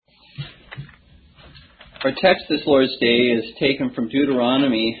Our text this Lord's Day is taken from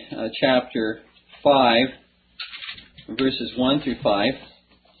Deuteronomy chapter 5, verses 1 through 5.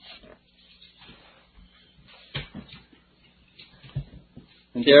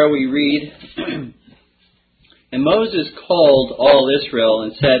 And there we read, And Moses called all Israel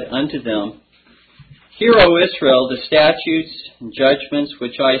and said unto them, Hear, O Israel, the statutes and judgments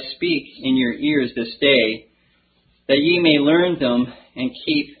which I speak in your ears this day, that ye may learn them and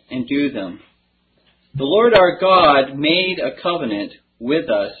keep and do them. The Lord our God made a covenant with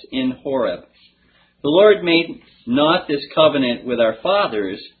us in Horeb. The Lord made not this covenant with our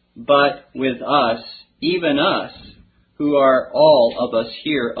fathers, but with us, even us, who are all of us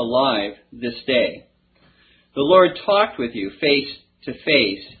here alive this day. The Lord talked with you face to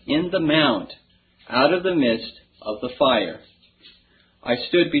face in the mount, out of the midst of the fire. I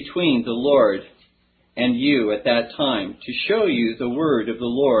stood between the Lord and you at that time to show you the word of the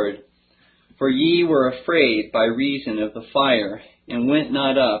Lord. For ye were afraid by reason of the fire, and went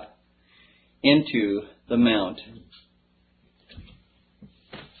not up into the mount.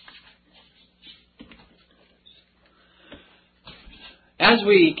 As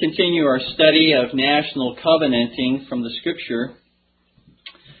we continue our study of national covenanting from the Scripture,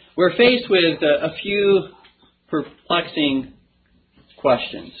 we're faced with a few perplexing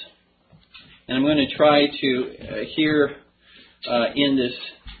questions. And I'm going to try to here in this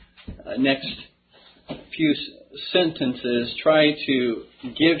next few sentences try to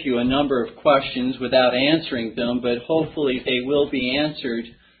give you a number of questions without answering them, but hopefully they will be answered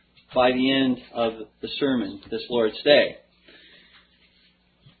by the end of the sermon this Lord's Day.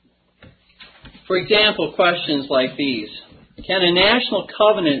 For example, questions like these. Can a national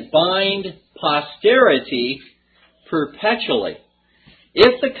covenant bind posterity perpetually?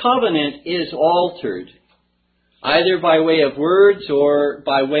 If the covenant is altered, either by way of words or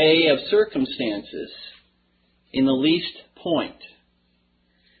by way of circumstances, in the least point,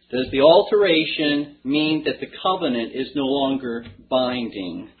 does the alteration mean that the covenant is no longer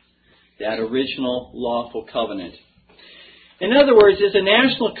binding, that original lawful covenant? In other words, is a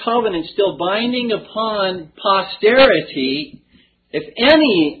national covenant still binding upon posterity if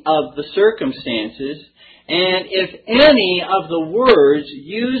any of the circumstances and if any of the words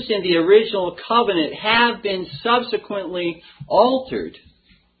used in the original covenant have been subsequently altered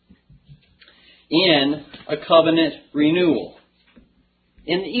in a covenant renewal,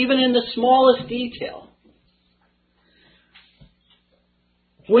 even in the smallest detail?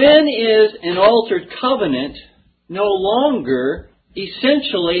 When is an altered covenant no longer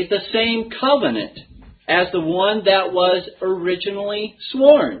essentially the same covenant as the one that was originally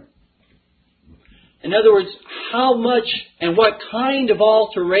sworn? In other words, how much and what kind of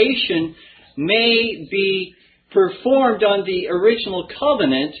alteration may be performed on the original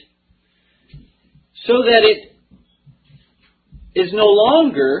covenant so that it is no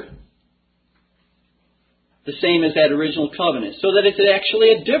longer the same as that original covenant, so that it's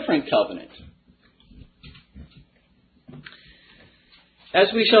actually a different covenant? As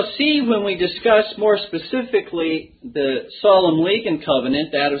we shall see when we discuss more specifically the Solemn League and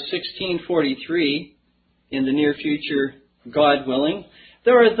Covenant, that of 1643, in the near future, God willing,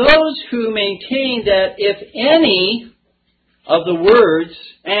 there are those who maintain that if any of the words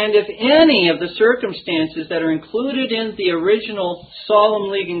and if any of the circumstances that are included in the original Solemn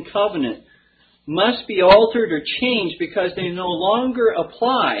League and Covenant must be altered or changed because they no longer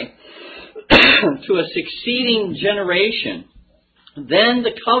apply to a succeeding generation, then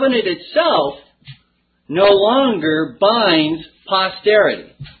the covenant itself no longer binds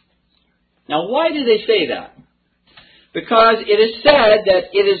posterity. Now, why do they say that? Because it is said that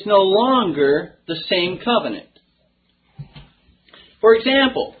it is no longer the same covenant. For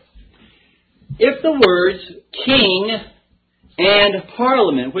example, if the words king and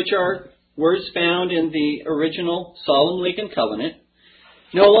parliament, which are words found in the original Solemn League and Covenant,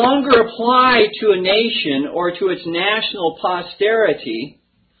 no longer apply to a nation or to its national posterity,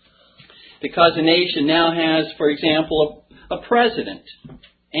 because a nation now has, for example, a president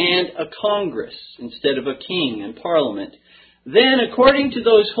and a Congress instead of a king and parliament, then according to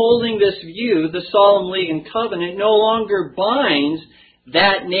those holding this view, the Solemn League and Covenant no longer binds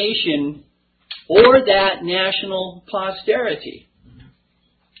that nation or that national posterity.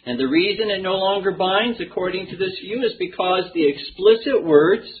 And the reason it no longer binds, according to this view, is because the explicit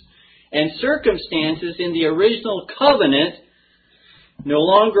words and circumstances in the original covenant no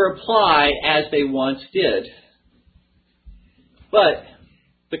longer apply as they once did. But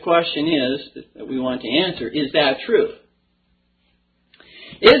the question is, that we want to answer, is that true?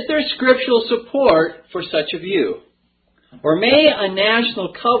 Is there scriptural support for such a view? Or may a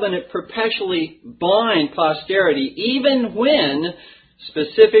national covenant perpetually bind posterity even when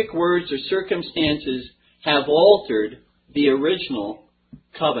specific words or circumstances have altered the original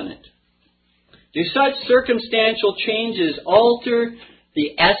covenant? Do such circumstantial changes alter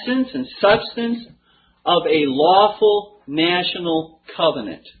the essence and substance of a lawful national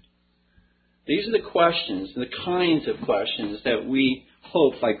covenant? These are the questions, the kinds of questions that we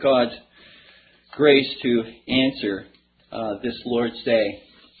hope by God's grace to answer this Lord's Day.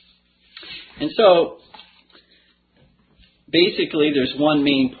 And so, basically, there's one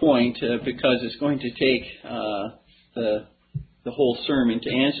main point because it's going to take the whole sermon to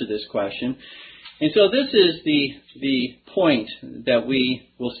answer this question. And so this is the point that we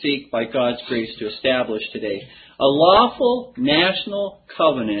will seek by God's grace to establish today. A lawful national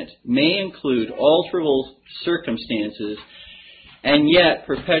covenant may include alterable circumstances and yet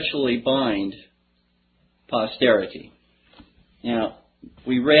perpetually bind posterity. Now,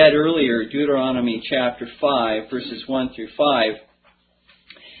 we read earlier Deuteronomy chapter 5, verses 1 through 5,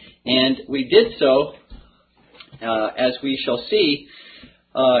 and we did so, as we shall see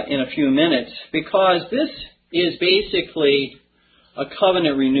in a few minutes, because this is basically a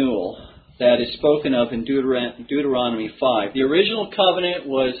covenant renewal that is spoken of in Deuteronomy 5. The original covenant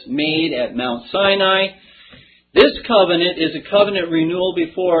was made at Mount Sinai. This covenant is a covenant renewal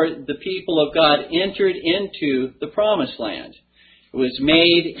before the people of God entered into the Promised Land. It was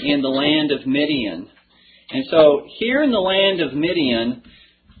made in the land of Midian. And so here in the land of Midian,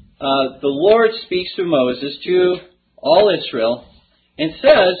 the Lord speaks through Moses to all Israel and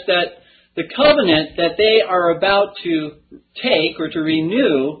says that the covenant that they are about to take or to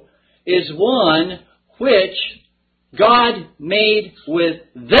renew is one which God made with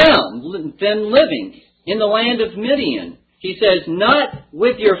them, then living in the land of Midian. He says, not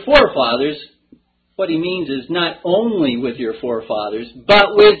with your forefathers. What he means is not only with your forefathers,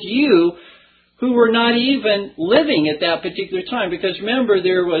 but with you who were not even living at that particular time. Because remember,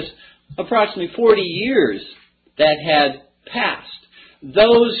 there was approximately 40 years that had passed.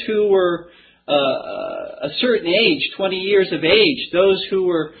 Those who were a certain age, 20 years of age, those who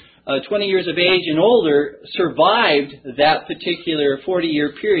were 20 years of age and older survived that particular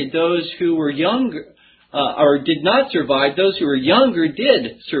 40-year period. Those who were younger or did not survive, those who were younger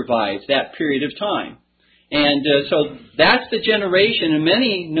did survive that period of time. And so that's the generation, and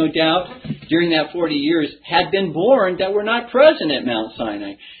many, no doubt, during that 40 years had been born that were not present at Mount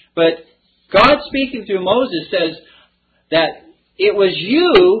Sinai. But God speaking through Moses says that it was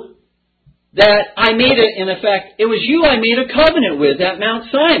you that I made a covenant with at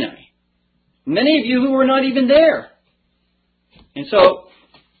Mount Sinai. Many of you who were not even there. And so,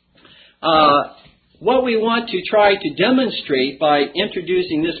 what we want to try to demonstrate by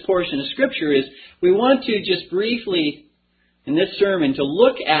introducing this portion of Scripture is we want to just briefly, in this sermon, to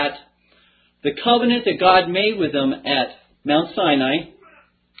look at the covenant that God made with them at Mount Sinai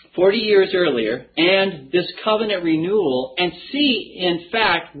 40 years earlier, and this covenant renewal, and see, in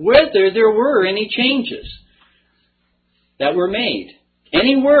fact, whether there were any changes that were made.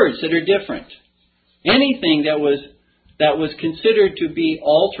 Any words that are different. Anything that was considered to be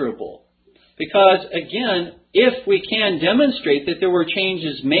alterable. Because, again, if we can demonstrate that there were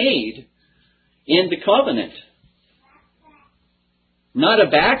changes made in the covenant, not a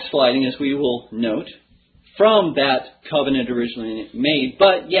backsliding, as we will note, from that covenant originally made,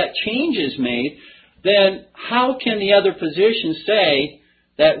 but yet changes made, then how can the other position say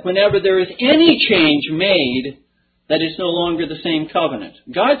that whenever there is any change made, that it's no longer the same covenant?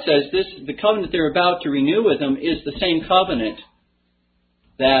 God says the covenant they're about to renew with Him is the same covenant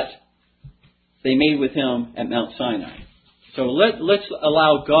that they made with Him at Mount Sinai. So let's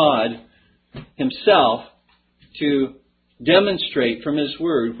allow God Himself to demonstrate from His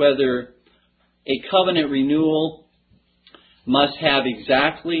Word whether a covenant renewal must have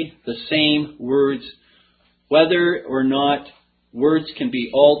exactly the same words, whether or not words can be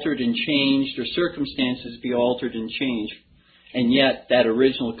altered and changed or circumstances be altered and changed, and yet that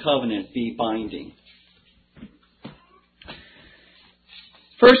original covenant be binding.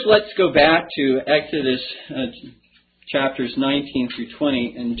 First, let's go back to Exodus chapters 19 through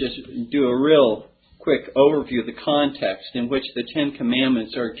 20 and just do a real quick overview of the context in which the Ten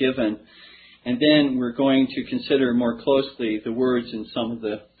Commandments are given. And then we're going to consider more closely the words in some of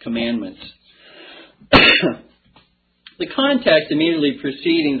the commandments. The context immediately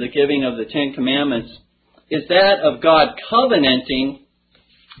preceding the giving of the Ten Commandments is that of God covenanting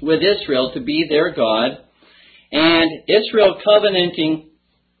with Israel to be their God, and Israel covenanting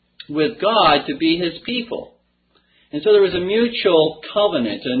with God to be His people. And so there was a mutual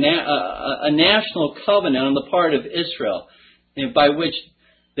covenant, a national covenant on the part of Israel, by which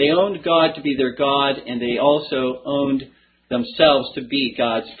they owned God to be their God, and they also owned themselves to be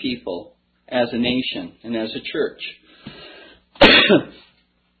God's people as a nation and as a church.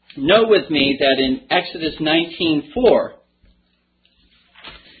 Note with me that in Exodus 19:4,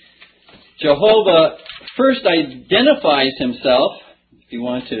 Jehovah first identifies himself. If you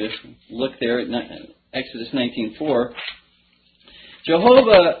want to look there at Exodus 19:4,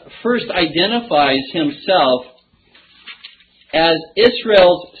 Jehovah first identifies himself as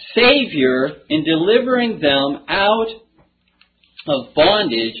Israel's Savior in delivering them out of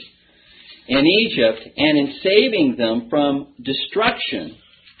bondage in Egypt and in saving them from destruction.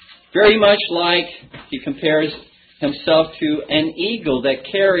 Very much like he compares himself to an eagle that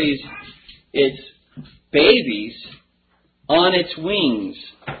carries its babies on its wings.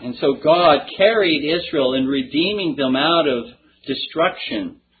 And so God carried Israel in redeeming them out of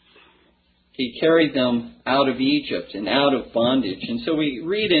destruction. He carried them out of Egypt and out of bondage. And so we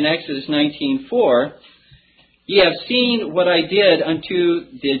read in Exodus 19:4, "Ye have seen what I did unto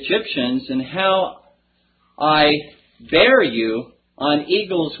the Egyptians, and how I bare you on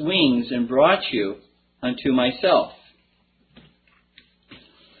eagle's wings and brought you unto myself."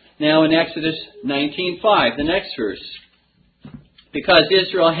 Now in Exodus 19:5, the next verse, "Because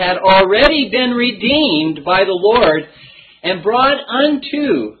Israel had already been redeemed by the Lord and brought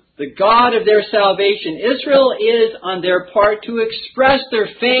unto the God of their salvation." Israel is on their part to express their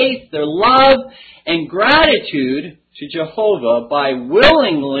faith, their love, and gratitude to Jehovah by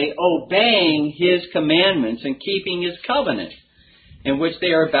willingly obeying His commandments and keeping His covenant, in which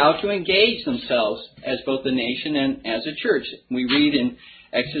they are about to engage themselves as both a nation and as a church. We read in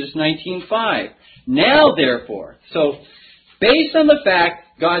Exodus 19:5, "Now therefore," so based on the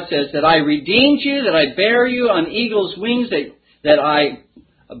fact, God says, that I redeemed you, that I bare you on eagle's wings, that I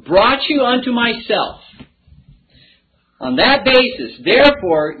brought you unto myself. On that basis,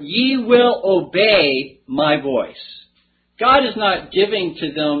 therefore, ye will obey my voice. God is not giving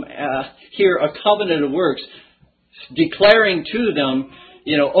to them here a covenant of works, declaring to them,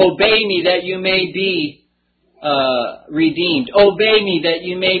 obey me that you may be redeemed. Obey me that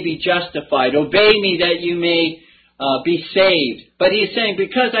you may be justified. Obey me that you may be saved. But He's saying,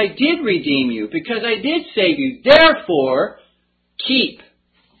 because I did redeem you, because I did save you, therefore, keep.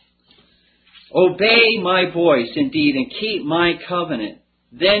 Obey my voice indeed, and keep my covenant.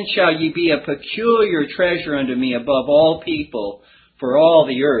 Then shall ye be a peculiar treasure unto me above all people, for all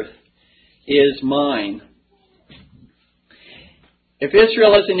the earth is mine. If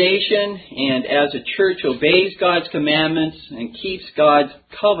Israel as a nation and as a church obeys God's commandments and keeps God's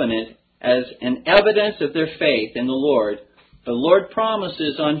covenant as an evidence of their faith in the Lord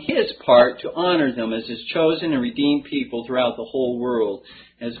promises on His part to honor them as His chosen and redeemed people throughout the whole world,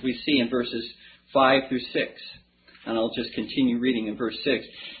 as we see in verses 5 through 6. And I'll just continue reading in verse 6.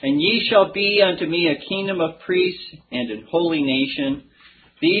 "And ye shall be unto me a kingdom of priests and an holy nation.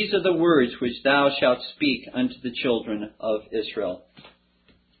 These are the words which thou shalt speak unto the children of Israel."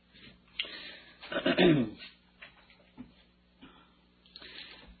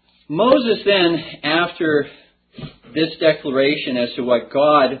 Moses then, after this declaration as to what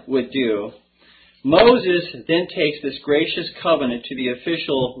God would do, Moses then takes this gracious covenant to the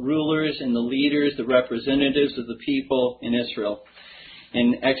official rulers and the leaders, the representatives of the people in Israel,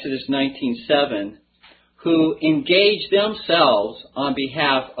 in Exodus 19:7, who engage themselves on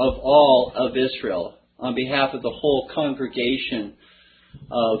behalf of all of Israel, on behalf of the whole congregation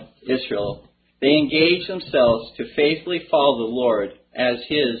of Israel. They engage themselves to faithfully follow the Lord as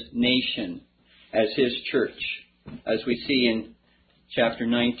His nation, as His church, as we see in chapter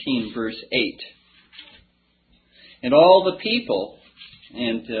 19, verse 8. "And all the people,"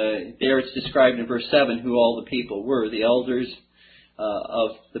 and there it's described in verse 7 who all the people were, the elders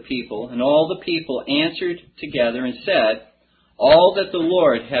of the people. "And all the people answered together and said, All that the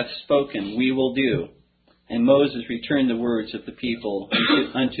Lord hath spoken we will do. And Moses returned the words of the people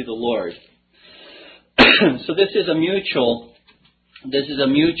unto the Lord." So this is a mutual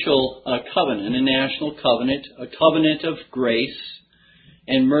covenant, a national covenant, a covenant of grace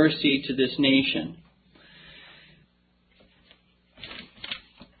and mercy to this nation.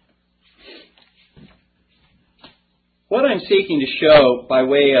 What I'm seeking to show by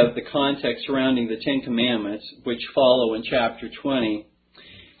way of the context surrounding the Ten Commandments, which follow in chapter 20,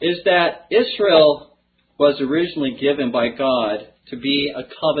 is that Israel was originally given by God to be a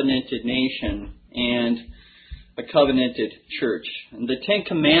covenanted nation and a covenanted church. And the Ten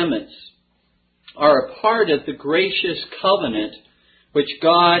Commandments are a part of the gracious covenant which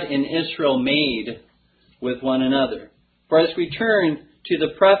God and Israel made with one another. For as we turn to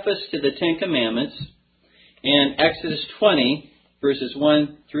the preface to the Ten Commandments in Exodus 20, verses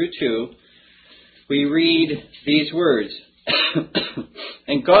 1 through 2, we read these words.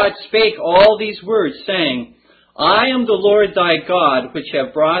 And God spake all these words, saying, I am the Lord thy God, which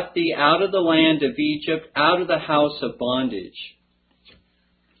have brought thee out of the land of Egypt, out of the house of bondage.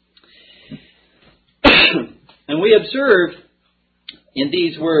 And we observe in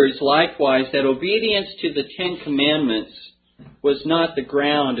these words, likewise, that obedience to the Ten Commandments was not the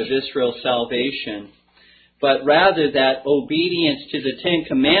ground of Israel's salvation, but rather that obedience to the Ten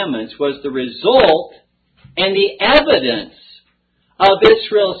Commandments was the result and the evidence of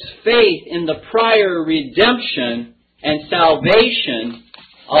Israel's faith in the prior redemption and salvation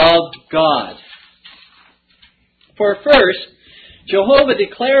of God. For first, Jehovah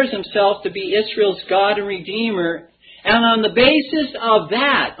declares himself to be Israel's God and Redeemer, and on the basis of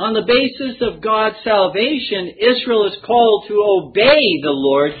that, on the basis of God's salvation, Israel is called to obey the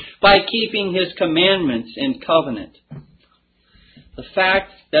Lord by keeping His commandments in covenant. The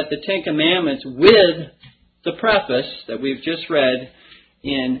fact that the Ten Commandments, with the preface that we've just read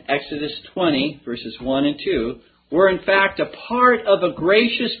in Exodus 20, verses 1 and 2, were in fact a part of a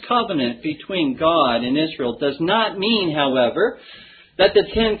gracious covenant between God and Israel, does not mean, however, that the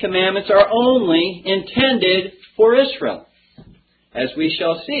Ten Commandments are only intended for Israel, as we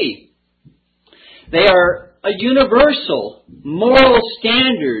shall see. They are a universal moral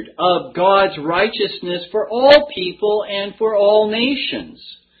standard of God's righteousness for all people and for all nations.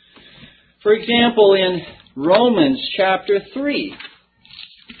 For example, in Romans chapter 3,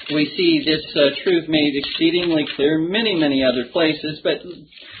 we see this truth made exceedingly clear in many other places, but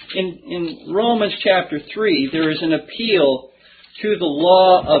in Romans chapter 3, there is an appeal to the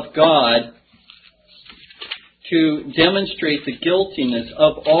law of God to demonstrate the guiltiness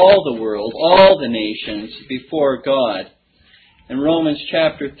of all the world, all the nations, before God. In Romans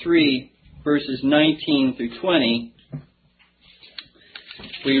chapter 3, verses 19 through 20,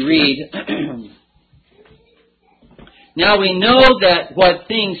 we read, Now we know that what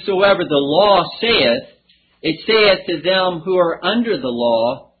things soever the law saith, it saith to them who are under the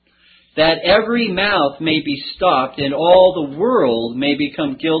law, that every mouth may be stopped, and all the world may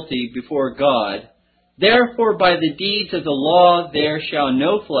become guilty before God. Therefore by the deeds of the law there shall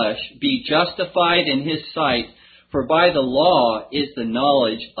no flesh be justified in His sight, for by the law is the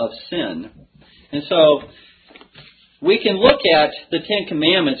knowledge of sin. And so, we can look at the Ten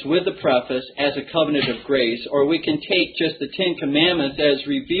Commandments with the preface as a covenant of grace, or we can take just the Ten Commandments as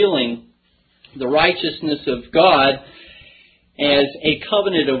revealing the righteousness of God as a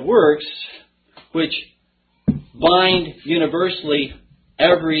covenant of works which bind universally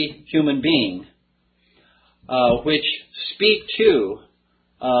every human being, which speak to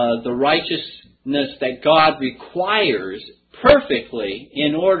the righteousness that God requires perfectly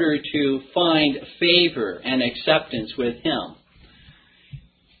in order to find favor and acceptance with Him.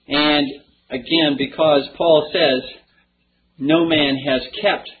 And again, because Paul says, no man has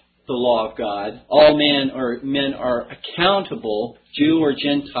kept the law of God. All men are accountable, Jew or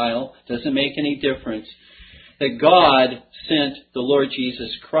Gentile, doesn't make any difference, that God sent the Lord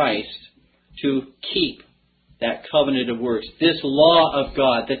Jesus Christ to keep that covenant of works. This law of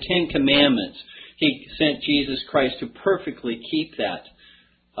God, the Ten Commandments, He sent Jesus Christ to perfectly keep that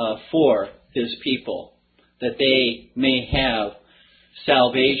for His people, that they may have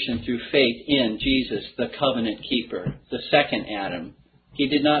salvation through faith in Jesus, the covenant keeper, the second Adam. He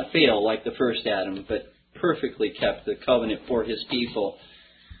did not fail like the first Adam, but perfectly kept the covenant for His people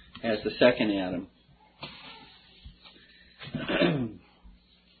as the second Adam.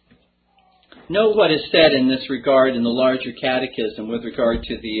 Note what is said in this regard in the larger catechism with regard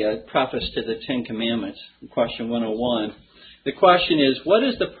to the preface to the Ten Commandments, question 101. The question is, what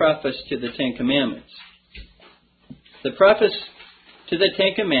is the preface to the Ten Commandments? The preface to the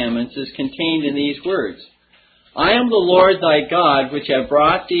Ten Commandments is contained in these words. I am the Lord thy God, which have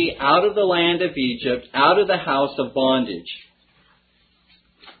brought thee out of the land of Egypt, out of the house of bondage.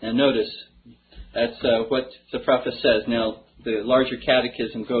 Now notice, that's what the preface says. Now, the larger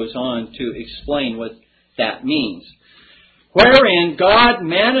catechism goes on to explain what that means. Wherein God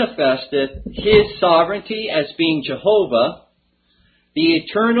manifesteth His sovereignty as being Jehovah, the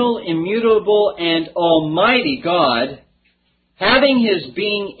eternal, immutable, and almighty God, having His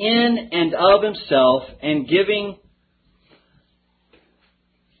being in and of Himself, and giving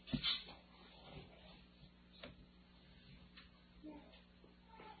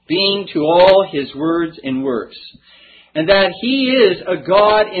being to all His words and works, and that He is a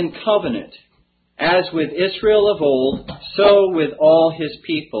God in covenant, as with Israel of old, so with all His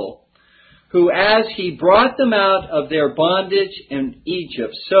people, who as he brought them out of their bondage in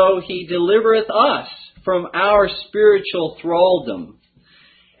Egypt, so he delivereth us from our spiritual thraldom,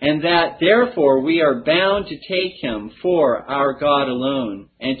 and that therefore we are bound to take him for our God alone,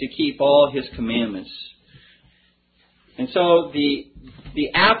 and to keep all his commandments. And so the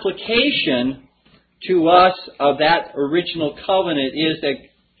application to us of that original covenant is that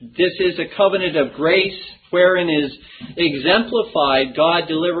this is a covenant of grace, wherein is exemplified God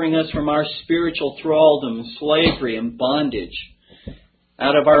delivering us from our spiritual thraldom, slavery, and bondage,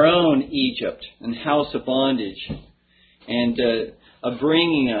 out of our own Egypt and house of bondage, and of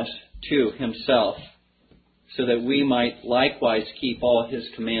bringing us to himself, so that we might likewise keep all his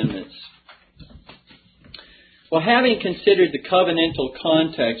commandments. Well, having considered the covenantal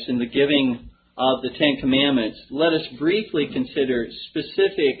context in the giving of the Ten Commandments, let us briefly consider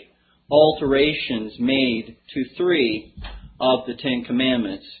specific alterations made to 3 of the Ten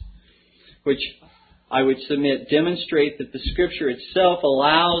Commandments, which I would submit demonstrate that the Scripture itself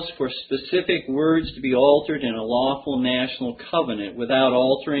allows for specific words to be altered in a lawful national covenant without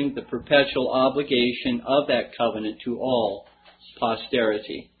altering the perpetual obligation of that covenant to all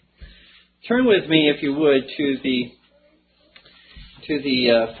posterity. Turn with me, if you would, to the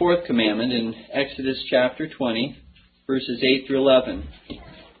 4th commandment in Exodus chapter 20, verses 8 through 11,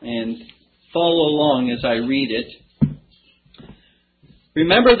 and follow along as I read it.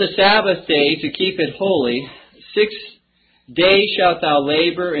 Remember the Sabbath day to keep it holy. 6 days shalt thou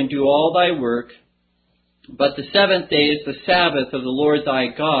labor and do all thy work, but the 7th day is the Sabbath of the Lord thy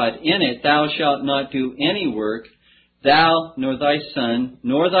God. In it thou shalt not do any work, thou, nor thy son,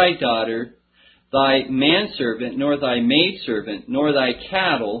 nor thy daughter, thy manservant, nor thy maidservant, nor thy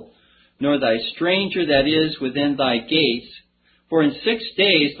cattle, nor thy stranger that is within thy gates. For in 6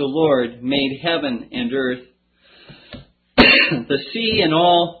 days the Lord made heaven and earth, the sea and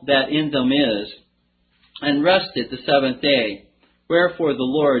all that in them is, and rested the 7th day. Wherefore the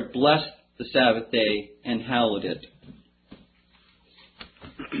Lord blessed the Sabbath day and hallowed it.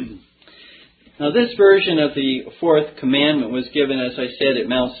 Now this version of the 4th commandment was given, as I said, at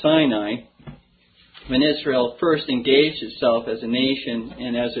Mount Sinai, when Israel first engaged itself as a nation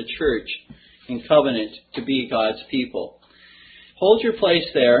and as a church in covenant to be God's people. Hold your place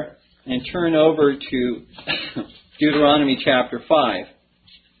there and turn over to Deuteronomy chapter 5.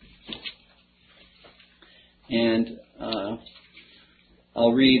 And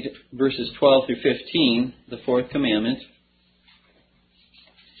I'll read verses 12 through 15, the 4th commandment.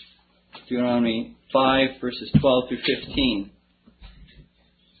 Deuteronomy 5, verses 12 through 15.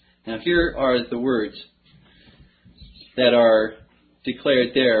 Now here are the words that are declared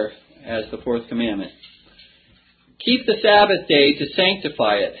there as the 4th commandment. Keep the Sabbath day to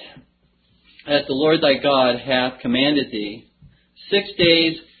sanctify it, as the Lord thy God hath commanded thee. 6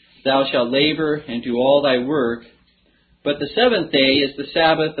 days thou shalt labor and do all thy work, but the 7th day is the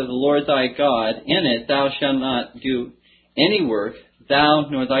Sabbath of the Lord thy God. In it thou shalt not do any work, thou,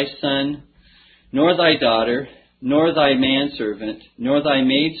 nor thy son, nor thy daughter, nor thy manservant, nor thy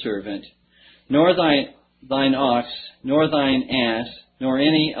maidservant, nor thine ox, nor thine ass, nor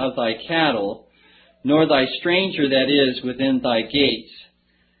any of thy cattle, nor thy stranger that is within thy gates,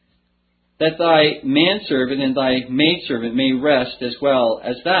 that thy manservant and thy maidservant may rest as well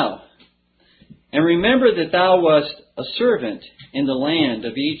as thou. And remember that thou wast a servant in the land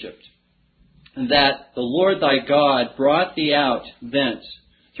of Egypt, and that the Lord thy God brought thee out thence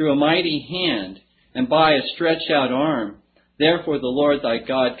through a mighty hand, and by a stretched out arm. Therefore the Lord thy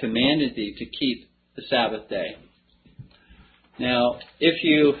God commanded thee to keep the Sabbath day. Now,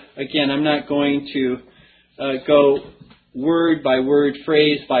 again, I'm not going to go word by word,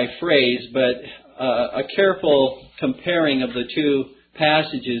 phrase by phrase, but a careful comparing of the 2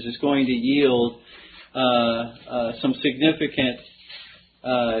 passages is going to yield some significant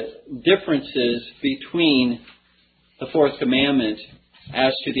differences between the 4th commandment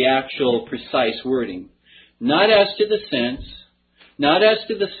as to the actual precise wording. Not as to the sense, not as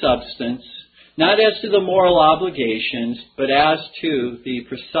to the substance, not as to the moral obligations, but as to the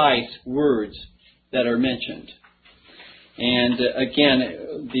precise words that are mentioned. And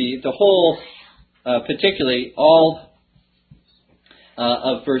again, the whole, particularly all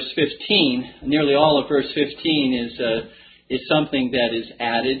of verse 15, nearly all of verse 15 is something that is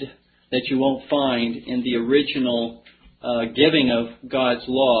added that you won't find in the original giving of God's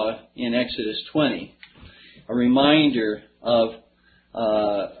law in Exodus 20. A reminder of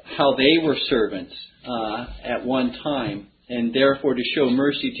how they were servants at one time, and therefore to show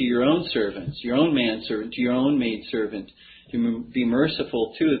mercy to your own servants, your own manservant, to your own maidservant, to be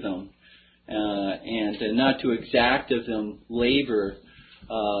merciful to them, and not to exact of them labor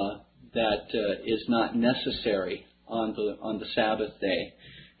is not necessary on the Sabbath day.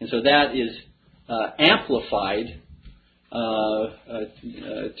 And so that is amplified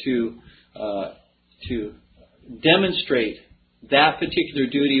to demonstrate that particular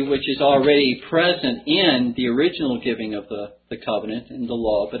duty which is already present in the original giving of the covenant and the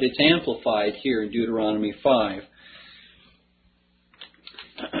law, but it's amplified here in Deuteronomy 5.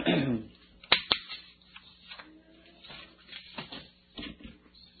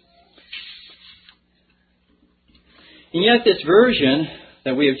 And yet this version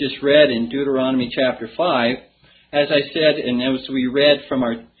that we have just read in Deuteronomy chapter 5, as I said, and as we read from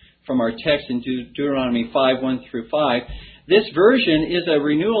our text in Deuteronomy 5, 1 through 5, this version is a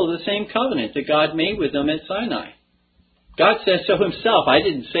renewal of the same covenant that God made with them at Sinai. God says so himself. I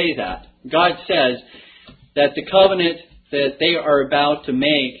didn't say that. God says that the covenant that they are about to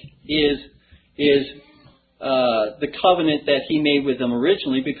make is the covenant that he made with them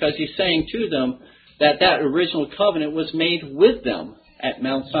originally, because he's saying to them that original covenant was made with them at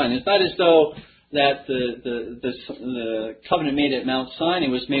Mount Sinai. It's not as though that the covenant made at Mount Sinai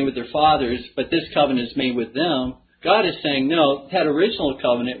was made with their fathers, but this covenant is made with them. God is saying, no, that original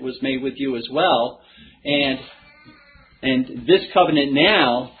covenant was made with you as well, and this covenant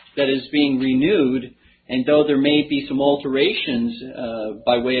now that is being renewed, and though there may be some alterations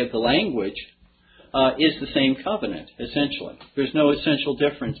by way of the language, is the same covenant, essentially. There's no essential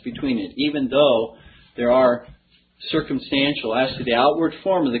difference between it, even though there are circumstantial, as to the outward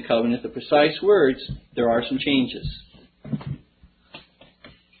form of the covenant, the precise words, there are some changes.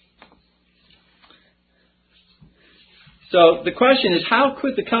 So the question is, how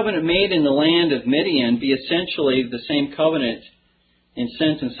could the covenant made in the land of Midian be essentially the same covenant in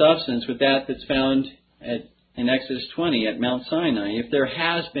sense and substance with that that's found in Exodus 20 at Mount Sinai, if there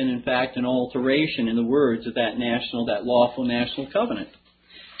has been, in fact, an alteration in the words of that lawful national covenant?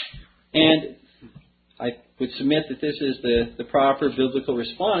 And I would submit that this is the proper biblical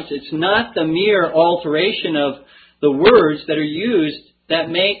response. It's not the mere alteration of the words that are used that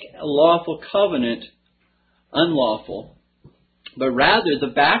make a lawful covenant unlawful, but rather the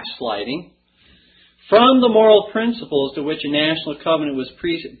backsliding from the moral principles to which a national covenant was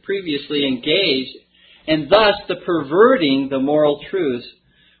previously engaged, and thus the perverting the moral truths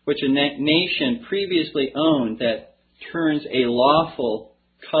which a nation previously owned that turns a lawful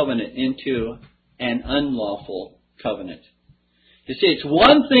covenant into an unlawful covenant. You see, it's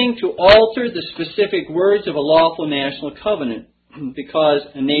one thing to alter the specific words of a lawful national covenant because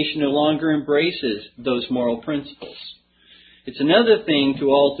a nation no longer embraces those moral principles. It's another thing to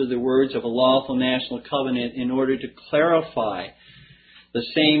alter the words of a lawful national covenant in order to clarify the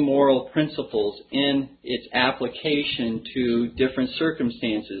same moral principles in its application to different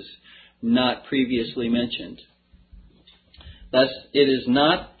circumstances not previously mentioned. Thus, it is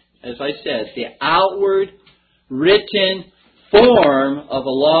not, as I said, the outward written form of a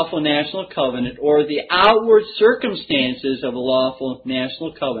lawful national covenant or the outward circumstances of a lawful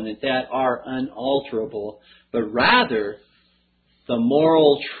national covenant that are unalterable, but rather the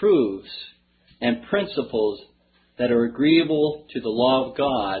moral truths and principles that are agreeable to the law of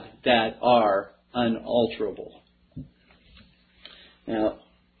God that are unalterable. Now,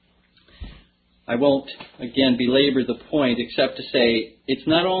 I won't, again, belabor the point except to say it's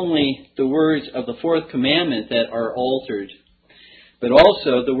not only the words of the fourth commandment that are altered, but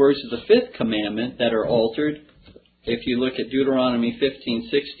also the words of the fifth commandment that are altered. If you look at Deuteronomy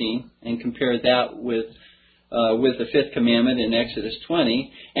 15:16 and compare that with the fifth commandment in Exodus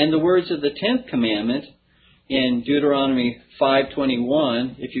 20, and the words of the 10th commandment in Deuteronomy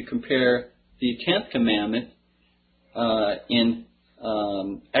 5:21, if you compare the 10th commandment in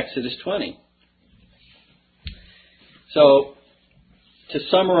Exodus 20. So, to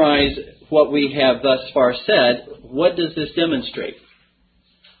summarize what we have thus far said, what does this demonstrate?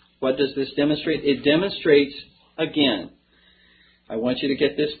 What does this demonstrate? It demonstrates, again, I want you to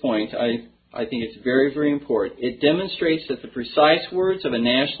get this point. I think it's very, very important. It demonstrates that the precise words of a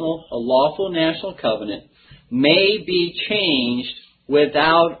lawful national covenant may be changed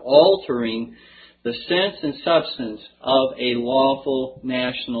without altering the sense and substance of a lawful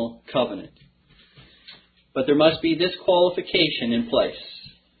national covenant. But there must be this qualification in place.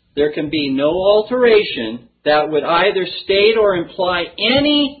 There can be no alteration that would either state or imply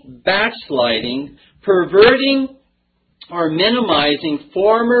any backsliding, perverting, or minimizing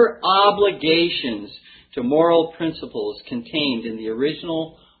former obligations to moral principles contained in the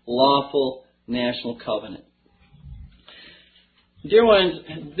original lawful national covenant. Dear ones,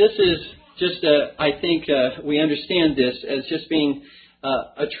 this is just, I think we understand this as just being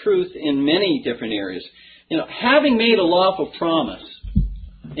a truth in many different areas. You know, having made a lawful promise,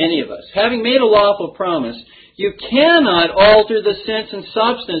 any of us, having made a lawful promise, you cannot alter the sense and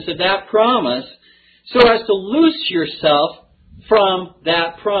substance of that promise so as to loose yourself from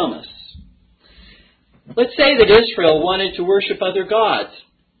that promise. Let's say that Israel wanted to worship other gods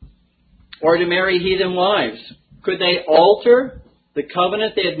or to marry heathen wives. Could they alter the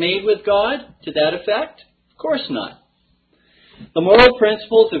covenant they had made with God to that effect? Of course not. The moral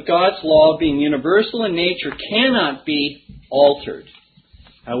principles of God's law, being universal in nature, cannot be altered.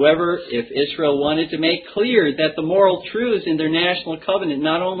 However, if Israel wanted to make clear that the moral truths in their national covenant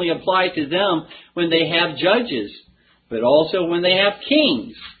not only apply to them when they have judges, but also when they have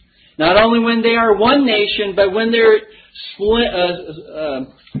kings, not only when they are one nation, but when they're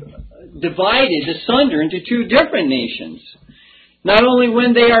divided asunder into two different nations, not only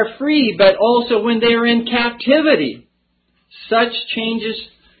when they are free, but also when they are in captivity, such changes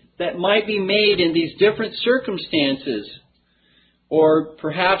that might be made in these different circumstances, or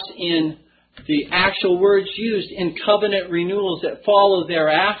perhaps in the actual words used in covenant renewals that follow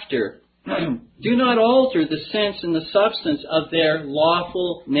thereafter, do not alter the sense and the substance of their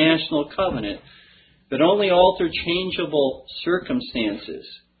lawful national covenant, but only alter changeable circumstances,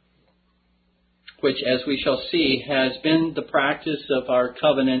 which, as we shall see, has been the practice of our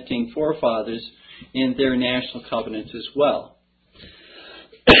covenanting forefathers in their national covenants as well.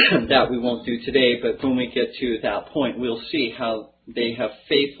 That we won't do today, but when we get to that point, we'll see how they have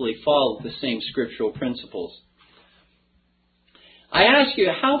faithfully followed the same scriptural principles. I ask you,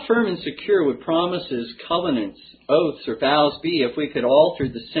 how firm and secure would promises, covenants, oaths, or vows be if we could alter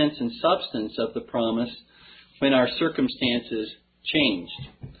the sense and substance of the promise when our circumstances changed?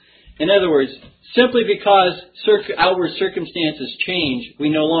 In other words, simply because outward circumstances change, we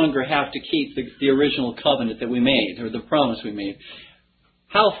no longer have to keep the original covenant that we made, or the promise we made.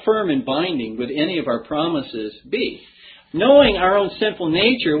 How firm and binding would any of our promises be? Knowing our own sinful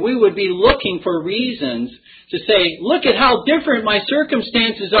nature, we would be looking for reasons to say, look at how different my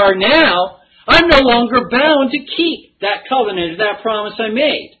circumstances are now. I'm no longer bound to keep that covenant or that promise I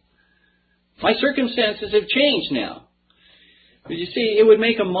made. My circumstances have changed now. But you see, it would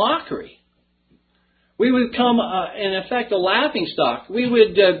make a mockery. We would become, in effect, a laughingstock. We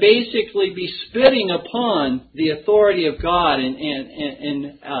would basically be spitting upon the authority of God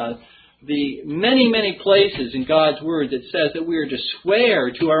and the many, many places in God's Word that says that we are to swear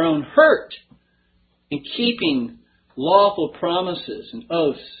to our own hurt in keeping lawful promises and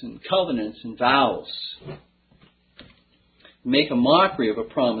oaths and covenants and vows. Make a mockery of a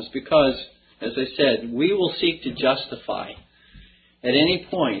promise because, as I said, we will seek to justify at any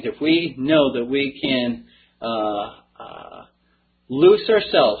point. If we know that we can loose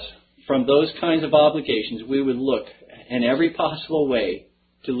ourselves from those kinds of obligations, we would look in every possible way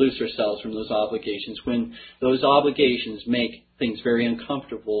to loose ourselves from those obligations when those obligations make things very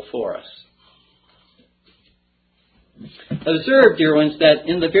uncomfortable for us. Observe, dear ones, that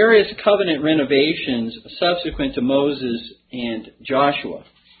in the various covenant renovations subsequent to Moses and Joshua,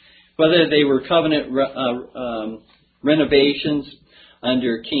 whether they were covenant renovations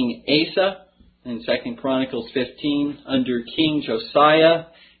under King Asa in 2 Chronicles 15, under King Josiah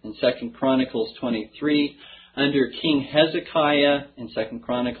in 2 Chronicles 23, under King Hezekiah in 2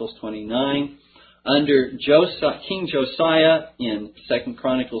 Chronicles 29, under King Josiah in 2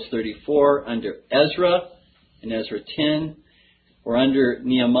 Chronicles 34, under Ezra in Ezra 10, or under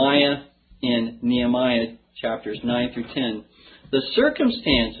Nehemiah in Nehemiah chapters 9 through 10. The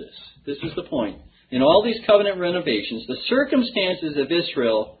circumstances, this is the point, in all these covenant renovations, the circumstances of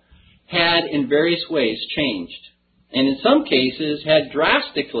Israel had in various ways changed, and in some cases had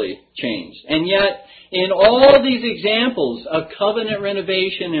drastically changed. And yet, in all these examples of covenant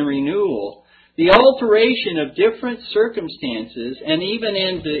renovation and renewal, the alteration of different circumstances, and even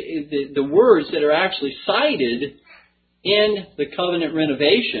in the words that are actually cited in the covenant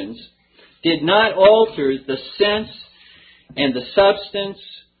renovations, did not alter the sense and the substance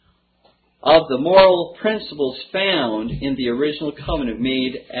of the moral principles found in the original covenant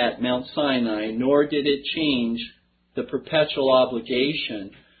made at Mount Sinai, nor did it change the perpetual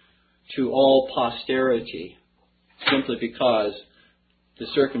obligation to all posterity, simply because the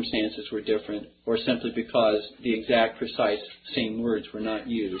circumstances were different, or simply because the exact, precise, same words were not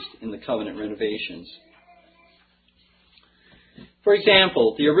used in the covenant renovations. For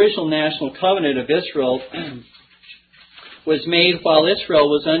example, the original national covenant of Israel was made while Israel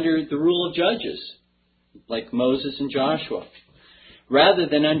was under the rule of judges, like Moses and Joshua, rather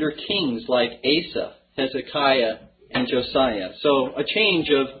than under kings like Asa, Hezekiah, and Josiah. So a change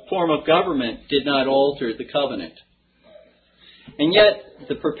of form of government did not alter the covenant. And yet,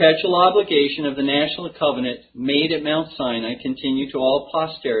 the perpetual obligation of the national covenant made at Mount Sinai continued to all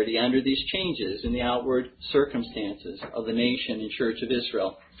posterity under these changes in the outward circumstances of the nation and church of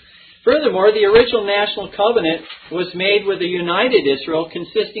Israel. Furthermore, the original national covenant was made with a united Israel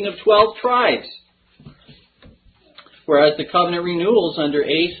consisting of 12 tribes, whereas the covenant renewals under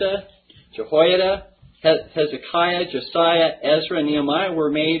Asa, Jehoiada, Hezekiah, Josiah, Ezra, and Nehemiah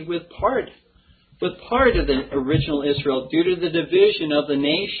were made with part of the original Israel due to the division of the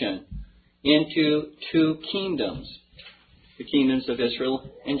nation into two kingdoms, the kingdoms of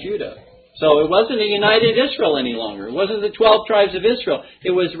Israel and Judah. So it wasn't a united Israel any longer. It wasn't the 12 tribes of Israel.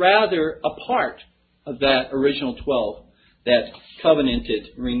 It was rather a part of that original 12 that covenanted,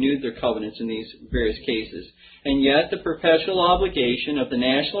 renewed their covenants in these various cases. And yet the perpetual obligation of the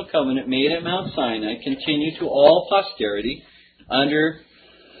national covenant made at Mount Sinai continued to all posterity under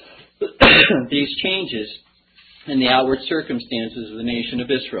these changes in the outward circumstances of the nation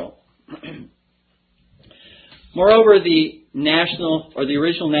of Israel. Moreover, the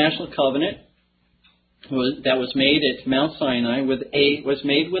original national covenant that was made at Mount Sinai was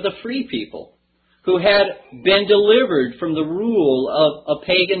made with a free people who had been delivered from the rule of a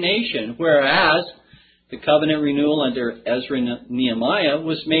pagan nation, whereas the covenant renewal under Ezra and Nehemiah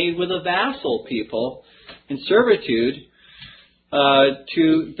was made with a vassal people in servitude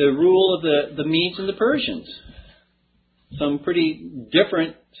to the rule of the Medes and the Persians. Some pretty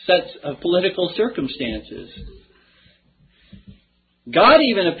different sets of political circumstances. God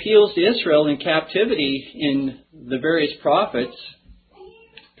even appeals to Israel in captivity in the various prophets,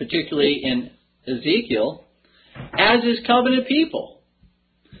 particularly in Ezekiel, as his covenant people.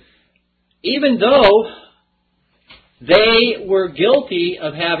 Even though they were guilty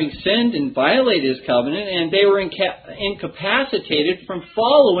of having sinned and violated his covenant, and they were incapacitated from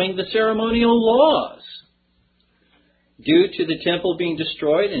following the ceremonial laws due to the temple being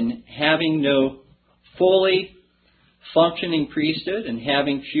destroyed and having no fully functioning priesthood and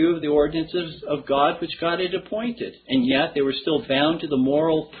having few of the ordinances of God which God had appointed. And yet they were still bound to the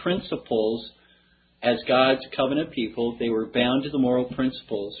moral principles as God's covenant people. They were bound to the moral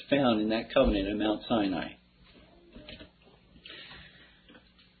principles found in that covenant at Mount Sinai.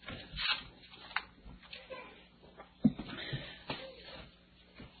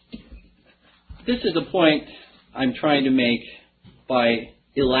 This is the point I'm trying to make by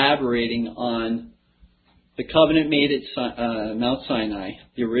elaborating on the covenant made at Mount Sinai,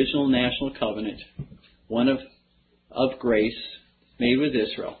 the original national covenant, one of grace made with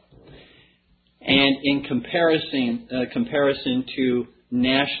Israel, and in comparison to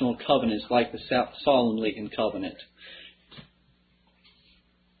national covenants like the Solemn League and Covenant.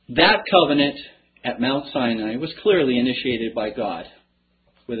 That covenant at Mount Sinai was clearly initiated by God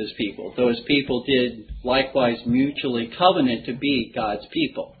with his people. Those people did likewise mutually covenant to be God's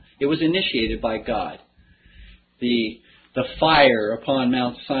people. It was initiated by God. The fire upon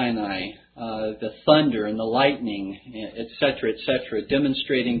Mount Sinai, the thunder and the lightning, etc.,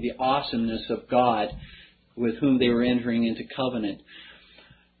 demonstrating the awesomeness of God with whom they were entering into covenant.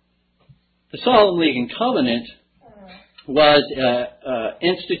 The Solemn League and Covenant was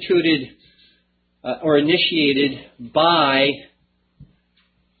instituted or initiated by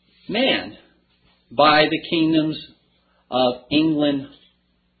man, by the kingdoms of England,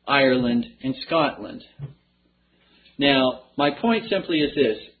 Ireland, and Scotland. Now, my point simply is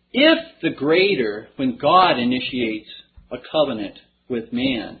this. If the greater, when God initiates a covenant with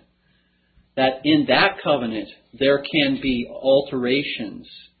man, that in that covenant there can be alterations,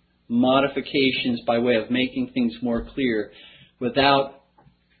 modifications by way of making things more clear without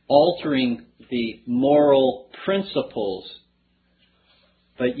altering the moral principles,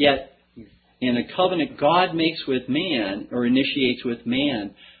 but yet in a covenant God makes with man or initiates with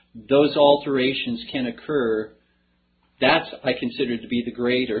man, those alterations can occur. That's, I consider to be the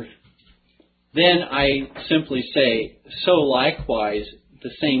greater. Then I simply say, so likewise, the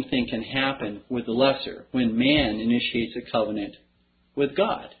same thing can happen with the lesser, when man initiates a covenant with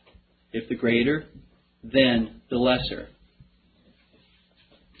God. If the greater, then the lesser.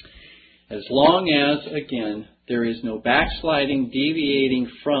 As long as, again, there is no backsliding, deviating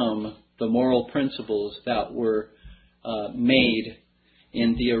from the moral principles that were made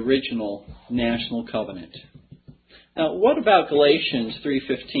in the original national covenant. Now, what about Galatians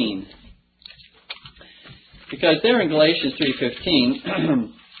 3:15? Because there in Galatians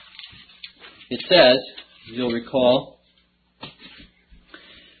 3:15, it says, as you'll recall,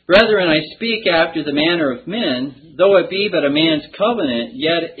 "Brethren, I speak after the manner of men, though it be but a man's covenant,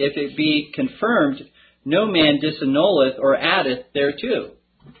 yet if it be confirmed, no man disannulleth or addeth thereto."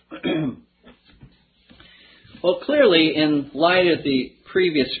 Well, clearly, in light of the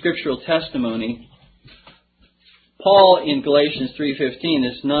previous scriptural testimony, Paul in Galatians 3:15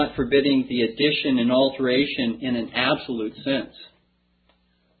 is not forbidding the addition and alteration in an absolute sense,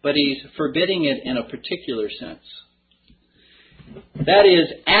 but he's forbidding it in a particular sense. That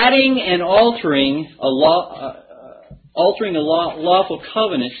is, adding and altering a lawful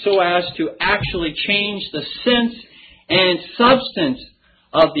covenant so as to actually change the sense and substance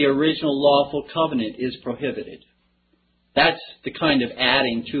of the original lawful covenant is prohibited. That's the kind of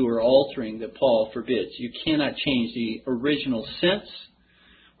adding to or altering that Paul forbids. You cannot change the original sense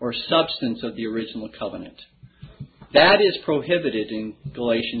or substance of the original covenant. That is prohibited in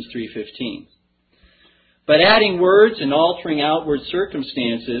Galatians 3:15. But adding words and altering outward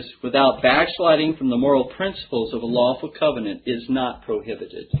circumstances without backsliding from the moral principles of a lawful covenant is not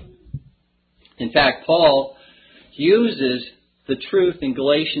prohibited. In fact, Paul uses the truth in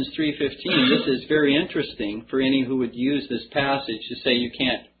Galatians 3:15. This is very interesting for any who would use this passage to say you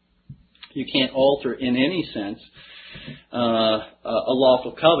can't alter in any sense a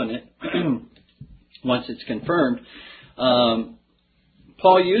lawful covenant once it's confirmed.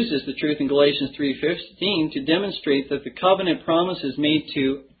 Paul uses the truth in Galatians 3:15 to demonstrate that the covenant promises made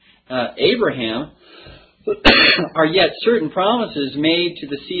to Abraham are yet certain promises made to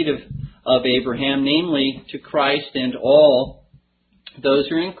the seed of Abraham, namely to Christ and all those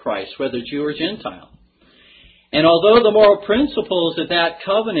who are in Christ, whether Jew or Gentile. And although the moral principles of that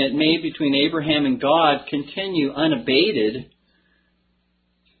covenant made between Abraham and God continue unabated,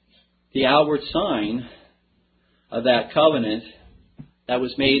 the outward sign of that covenant that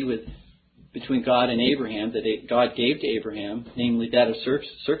was made between God and Abraham, that God gave to Abraham, namely that of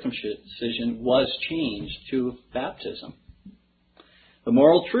circumcision, was changed to baptism. The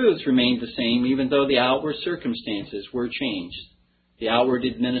moral truths remained the same even though the outward circumstances were changed. The outward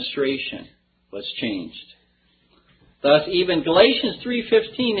administration was changed. Thus, even Galatians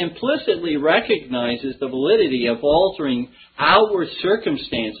 3:15 implicitly recognizes the validity of altering outward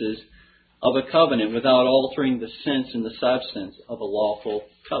circumstances of a covenant without altering the sense and the substance of a lawful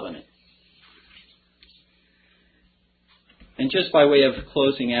covenant. And just by way of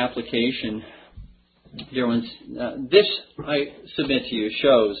closing application, dear ones, this, I submit to you,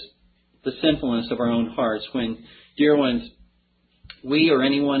 shows the sinfulness of our own hearts when, dear ones, we or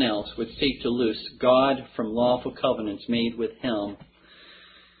anyone else would seek to loose God from lawful covenants made with Him,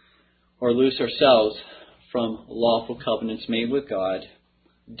 or loose ourselves from lawful covenants made with God,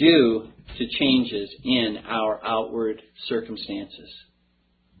 due to changes in our outward circumstances.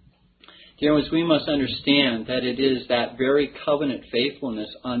 Dear ones, we must understand that it is that very covenant faithfulness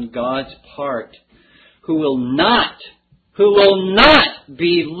on God's part who will not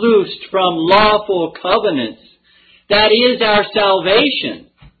be loosed from lawful covenants. That is our salvation.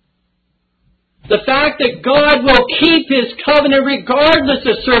 The fact that God will keep His covenant regardless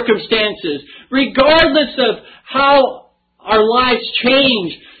of circumstances, regardless of how our lives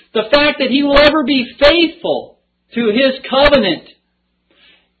change, the fact that He will ever be faithful to His covenant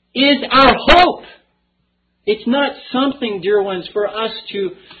is our hope. It's not something, dear ones, for us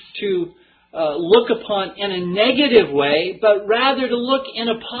to look upon in a negative way, but rather to look in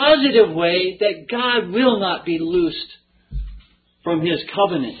a positive way that God will not be loosed from His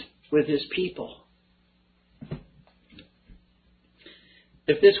covenant with His people.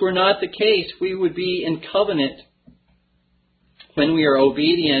 If this were not the case, we would be in covenant when we are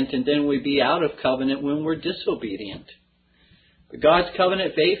obedient, and then we'd be out of covenant when we're disobedient. But God's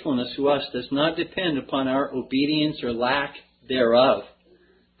covenant faithfulness to us does not depend upon our obedience or lack thereof,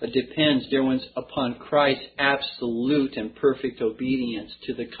 but depends, dear ones, upon Christ's absolute and perfect obedience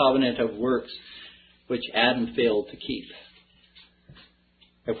to the covenant of works which Adam failed to keep.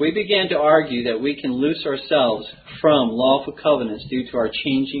 If we begin to argue that we can loose ourselves from lawful covenants due to our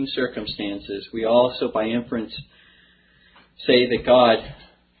changing circumstances, we also, by inference, say that God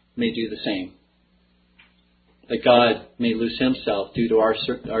may do the same. That God may loose Himself due to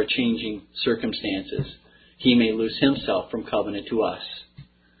our changing circumstances. He may loose Himself from covenant to us.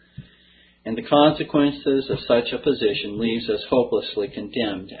 And the consequences of such a position leaves us hopelessly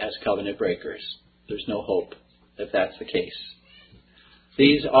condemned as covenant breakers. There's no hope if that's the case.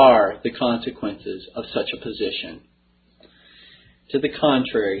 These are the consequences of such a position. To the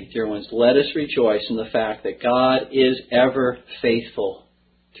contrary, dear ones, let us rejoice in the fact that God is ever faithful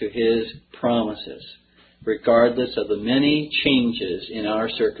to His promises, regardless of the many changes in our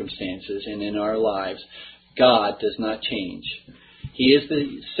circumstances and in our lives. God does not change. He is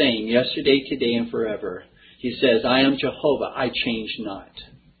the same yesterday, today, and forever. He says, I am Jehovah, I change not.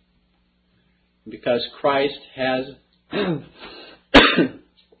 Because Christ has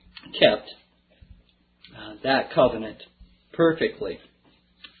kept that covenant perfectly,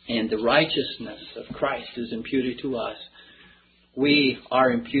 and the righteousness of Christ is imputed to us, we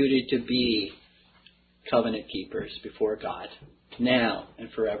are imputed to be covenant keepers before God, now and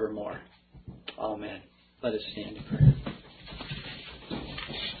forevermore. Amen. Let us stand in prayer.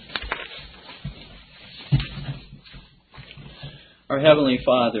 Our Heavenly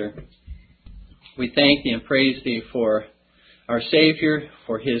Father, we thank Thee and praise Thee for our Savior,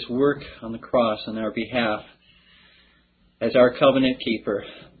 for His work on the cross on our behalf as our covenant keeper.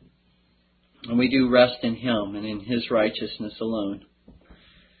 And we do rest in Him and in His righteousness alone.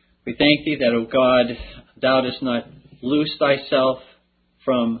 We thank Thee that, O God, Thou dost not loose Thyself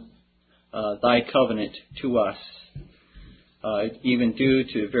from Thy covenant to us, even due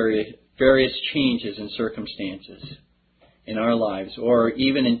to various changes in circumstances in our lives, or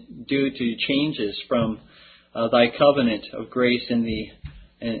even due to changes from Thy covenant of grace in the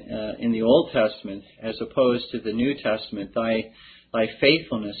Old Testament as opposed to the New Testament, Thy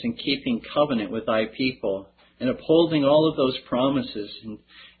faithfulness in keeping covenant with Thy people and upholding all of those promises.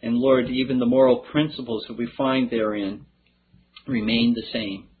 And Lord, even the moral principles that we find therein remain the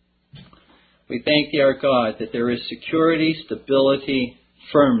same. We thank Thee, our God, that there is security, stability,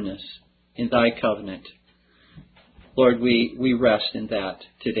 firmness in Thy covenant. Lord, we rest in that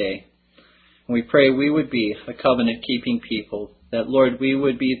today. And we pray we would be a covenant-keeping people, that, Lord, we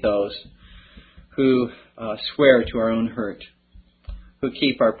would be those who swear to our own hurt, who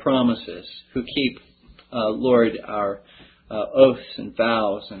keep our promises, who keep, Lord, our oaths and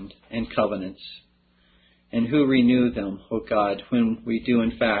vows and covenants, and who renew them, O God, when we do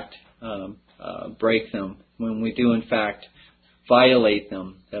in fact break them, when we do in fact violate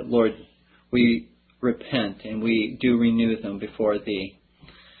them, that, Lord, we repent and we do renew them before Thee.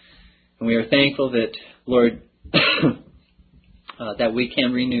 And we are thankful that, Lord, that we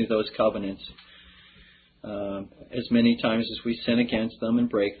can renew those covenants as many times as we sin against them and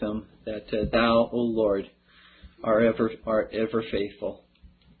break them, that Thou, O Lord, are ever faithful.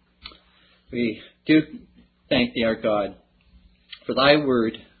 We do thank Thee, our God, for Thy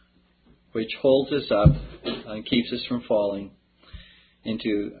word, which holds us up and keeps us from falling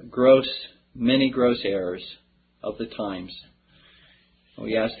into many gross errors of the times. And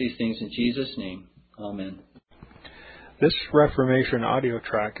we ask these things in Jesus' name. Amen. This Reformation audio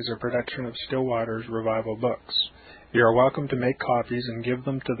track is a production of Still Waters Revival Books. You are welcome to make copies and give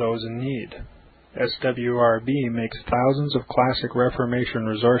them to those in need. SWRB makes thousands of classic Reformation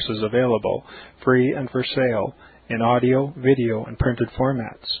resources available, free and for sale, in audio, video, and printed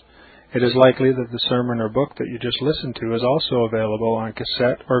formats. It is likely that the sermon or book that you just listened to is also available on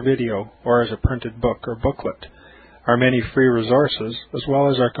cassette or video, or as a printed book or booklet. Our many free resources, as well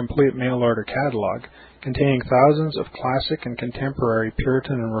as our complete mail-order catalog, containing thousands of classic and contemporary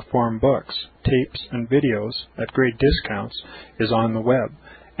Puritan and Reformed books, tapes, and videos at great discounts, is on the web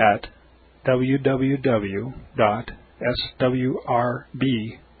at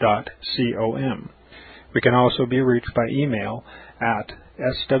www.swrb.com. We can also be reached by email at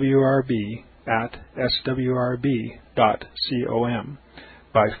swrb@swrb.com,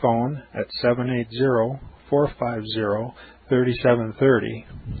 by phone at 780-450-3730,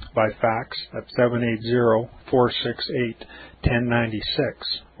 by fax at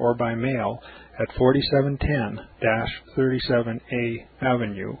 780-468-1096, or by mail at 4710-37A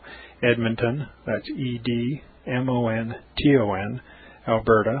Avenue, Edmonton, that's Edmonton,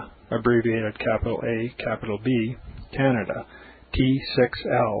 Alberta, abbreviated capital A, capital B, Canada,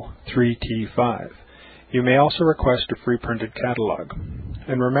 T6L3T5. You may also request a free printed catalog.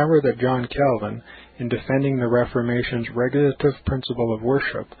 And remember that John Calvin, in defending the Reformation's regulative principle of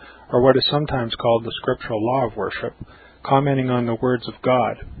worship, or what is sometimes called the scriptural law of worship, commenting on the words of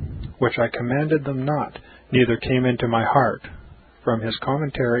God, which I commanded them not, neither came into my heart, from his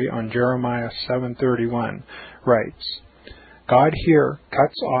commentary on Jeremiah 7:31, writes, God here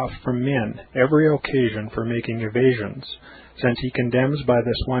cuts off from men every occasion for making evasions, since he condemns by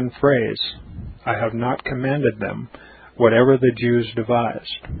this one phrase, I have not commanded them, whatever the Jews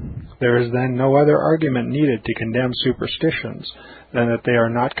devised. There is then no other argument needed to condemn superstitions than that they are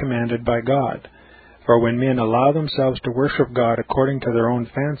not commanded by God. For when men allow themselves to worship God according to their own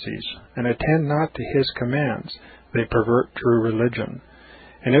fancies, and attend not to his commands, they pervert true religion.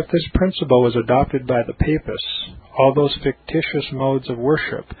 And if this principle was adopted by the Papists, all those fictitious modes of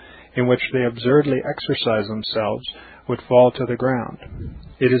worship in which they absurdly exercise themselves would fall to the ground.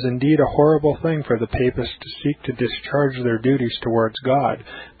 It is indeed a horrible thing for the Papists to seek to discharge their duties towards God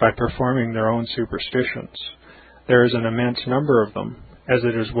by performing their own superstitions. There is an immense number of them, as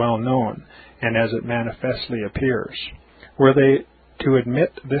it is well known, and as it manifestly appears. Were they to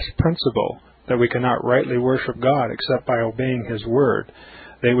admit this principle, that we cannot rightly worship God except by obeying His word,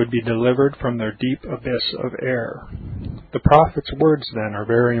 they would be delivered from their deep abyss of error. The prophet's words, then, are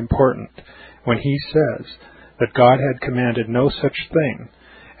very important when he says that God had commanded no such thing,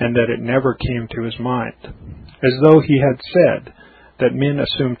 and that it never came to his mind, as though he had said that men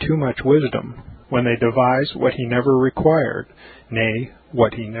assume too much wisdom when they devise what he never required, nay,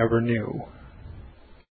 what he never knew.